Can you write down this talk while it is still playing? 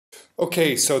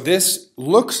Okay, so this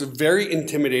looks very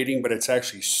intimidating, but it's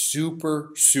actually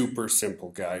super, super simple,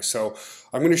 guys. So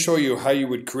I'm going to show you how you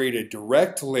would create a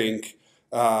direct link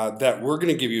that we're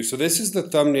going to give you. So this is the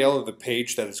thumbnail of the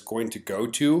page that it's going to go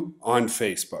to on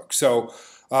Facebook. So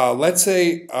let's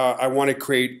say I want to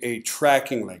create a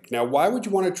tracking link. Now, why would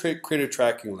you want to create a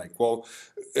tracking link? Well,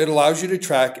 it allows you to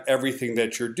track everything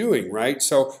that you're doing, right?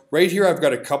 So right here, I've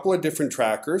got a couple of different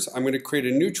trackers. I'm going to create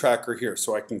a new tracker here.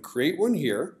 So I can create one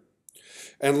here.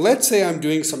 And let's say I'm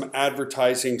doing some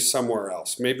advertising somewhere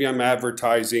else. Maybe I'm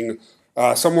advertising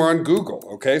somewhere on Google,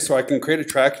 okay? So I can create a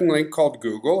tracking link called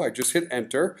Google. I just hit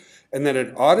enter, and then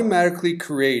it automatically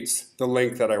creates the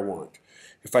link that I want.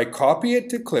 If I copy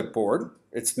it to clipboard,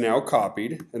 it's now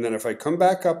copied. And then if I come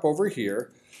back up over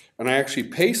here, and I actually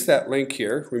paste that link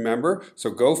here, remember? So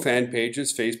go fan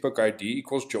pages, Facebook ID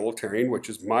equals Joel Tarian, which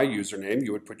is my username.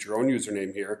 You would put your own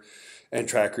username here, and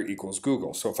tracker equals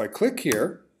Google. So if I click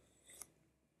here,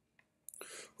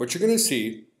 what you're going to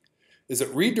see is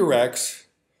it redirects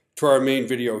to our main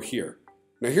video here.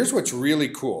 Now here's what's really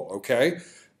cool, okay?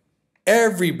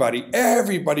 Everybody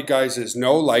guys is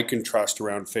know, like, and trust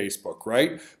around Facebook,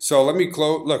 right? So let me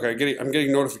close, look, I'm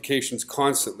getting notifications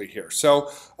constantly here. So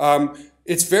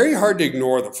it's very hard to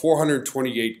ignore the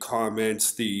 428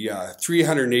 comments, the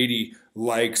 380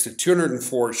 likes, the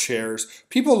 204 shares.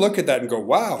 People look at that and go,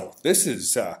 wow, this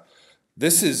is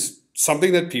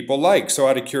something that people like. So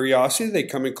out of curiosity, they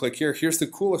come and click here. Here's the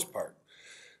coolest part.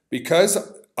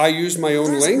 Because I use my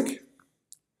own link,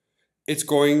 it's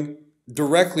going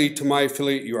directly to my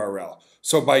affiliate URL.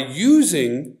 So by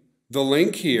using the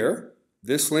link here,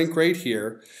 this link right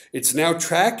here, it's now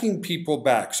tracking people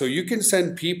back. So you can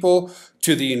send people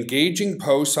to the engaging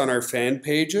posts on our fan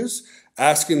pages,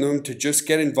 asking them to just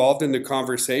get involved in the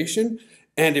conversation.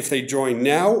 And if they join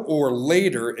now or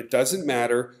later, it doesn't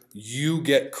matter, you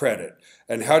get credit.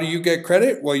 And how do you get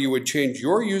credit? Well, you would change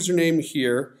your username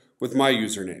here with my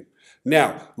username.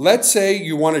 Now, let's say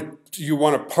you want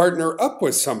to partner up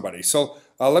with somebody. So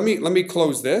let me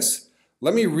close this.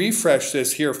 Let me refresh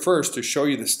this here first to show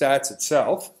you the stats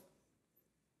itself.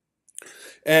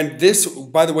 And this,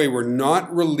 by the way, we're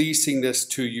not releasing this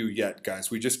to you yet, guys.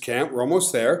 We just can't. We're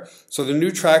almost there. So the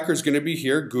new tracker is going to be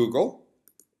here, Google.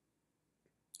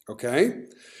 Okay, and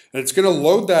it's going to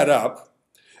load that up,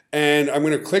 and I'm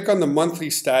going to click on the monthly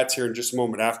stats here in just a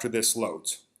moment after this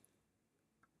loads.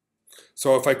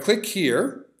 So if I click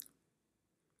here,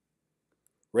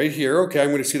 right here, okay,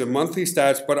 I'm going to see the monthly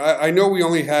stats, but I know we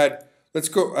only had, let's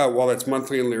go, well, that's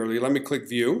monthly and yearly. Let me click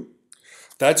view.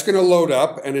 That's going to load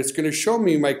up, and it's going to show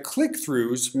me my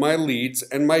click-throughs, my leads,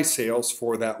 and my sales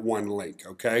for that one link,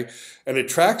 okay? And it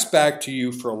tracks back to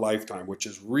you for a lifetime, which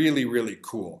is really, really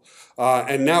cool.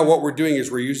 And now what we're doing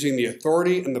is we're using the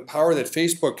authority and the power that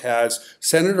Facebook has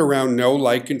centered around know,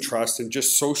 like, and trust, and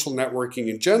just social networking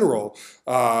in general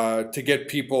to get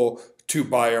people to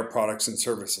buy our products and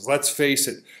services. Let's face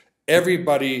it.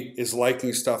 Everybody is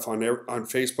liking stuff on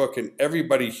Facebook, and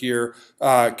everybody here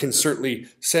can certainly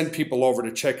send people over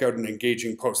to check out an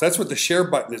engaging post. That's what the share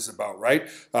button is about, right?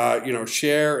 You know,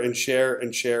 share and share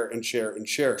and share and share and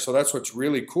share. So that's what's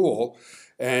really cool.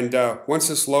 And once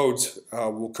this loads,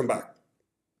 we'll come back.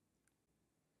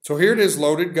 So here it is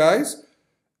loaded, guys.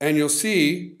 And you'll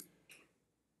see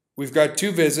we've got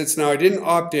 2 visits. Now, I didn't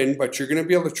opt in, but you're going to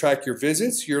be able to track your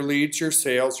visits, your leads, your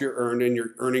sales, your earn, and your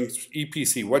earnings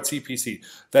EPC. What's EPC?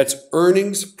 That's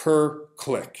earnings per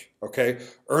click, okay?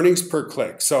 Earnings per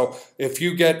click. So if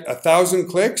you get 1,000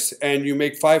 clicks and you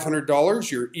make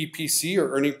 $500, your EPC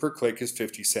or earning per click is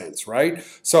 50 cents, right?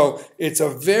 So it's a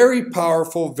very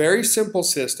powerful, very simple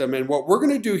system. And what we're going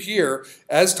to do here,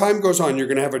 as time goes on, you're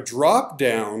going to have a drop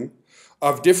down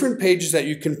of different pages that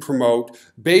you can promote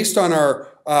based on our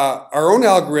own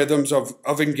algorithms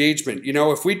of engagement. You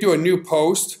know, if we do a new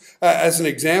post, as an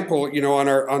example, you know,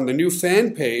 on the new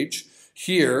fan page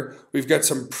here, we've got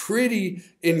some pretty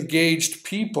engaged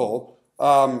people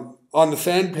on the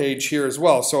fan page here as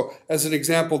well. So as an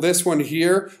example, this one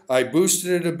here, I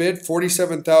boosted it a bit,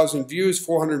 47,000 views,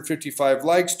 455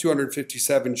 likes,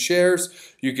 257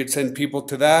 shares. You could send people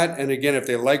to that. And again, if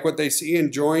they like what they see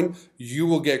and join, you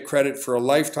will get credit for a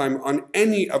lifetime on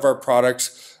any of our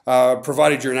products,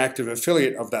 provided you're an active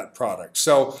affiliate of that product.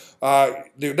 So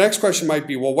the next question might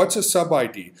be, well, what's a sub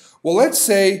ID? Well, let's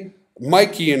say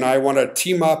Mikey and I want to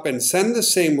team up and send the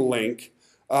same link,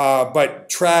 but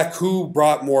track who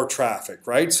brought more traffic,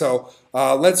 right? So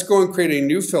let's go and create a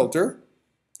new filter,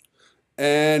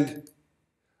 and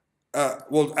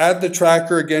we'll add the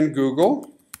tracker again,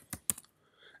 Google,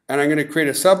 and I'm going to create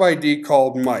a sub ID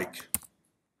called Mike,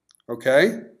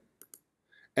 okay?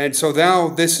 And so now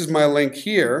this is my link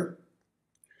here.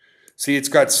 See, it's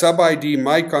got sub ID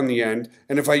Mike on the end.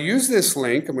 And if I use this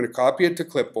link, I'm going to copy it to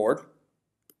clipboard,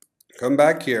 come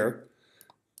back here,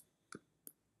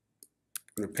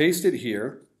 I'm going to paste it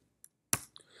here.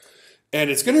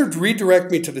 And it's going to redirect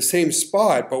me to the same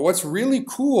spot. But what's really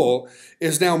cool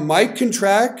is now Mike can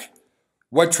track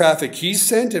what traffic he's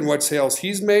sent and what sales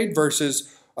he's made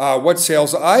versus what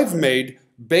sales I've made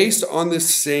based on the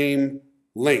same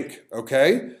link,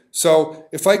 okay? So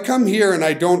if I come here and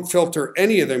I don't filter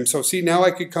any of them, so see now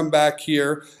I could come back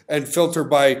here and filter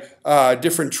by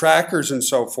different trackers and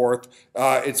so forth.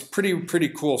 It's pretty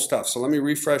cool stuff. So let me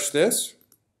refresh this.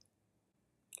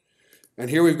 And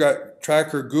here we've got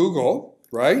tracker Google,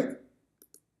 right?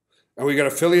 And we got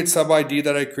affiliate sub ID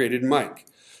that I created, Mike.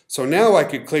 So now I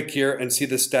could click here and see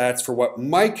the stats for what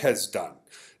Mike has done.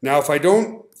 Now if I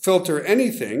don't filter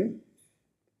anything,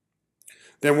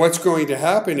 then what's going to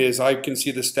happen is I can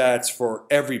see the stats for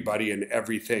everybody and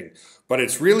everything. But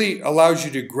it's really allows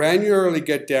you to granularly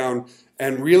get down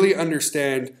and really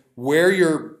understand where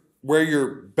your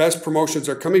best promotions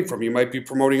are coming from. You might be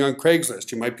promoting on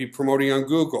Craigslist, you might be promoting on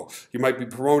Google, you might be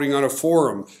promoting on a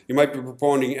forum, you might be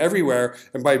promoting everywhere.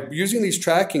 And by using these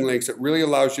tracking links, it really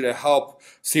allows you to help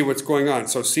see what's going on.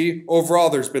 So see,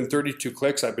 overall there's been 32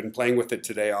 clicks. I've been playing with it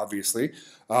today, obviously.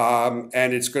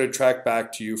 And it's going to track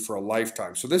back to you for a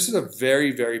lifetime. So this is a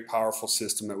very powerful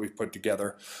system that we've put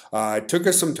together. It took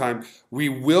us some time. We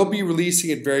will be releasing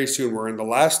it very soon. We're in the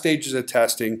last stages of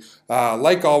testing.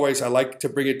 Like always, I like to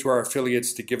bring it to our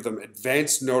affiliates to give them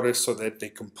advance notice so that they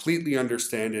completely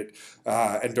understand it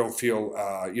and don't feel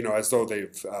as though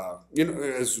they've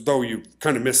as though you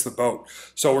kind of missed the boat.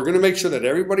 So we're going to make sure that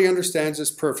everybody understands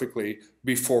this perfectly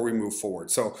before we move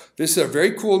forward. So this is a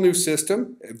very cool new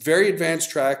system, very advanced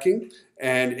tracking,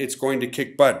 and it's going to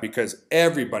kick butt because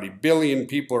everybody, billion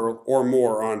people or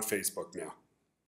more, are on Facebook now.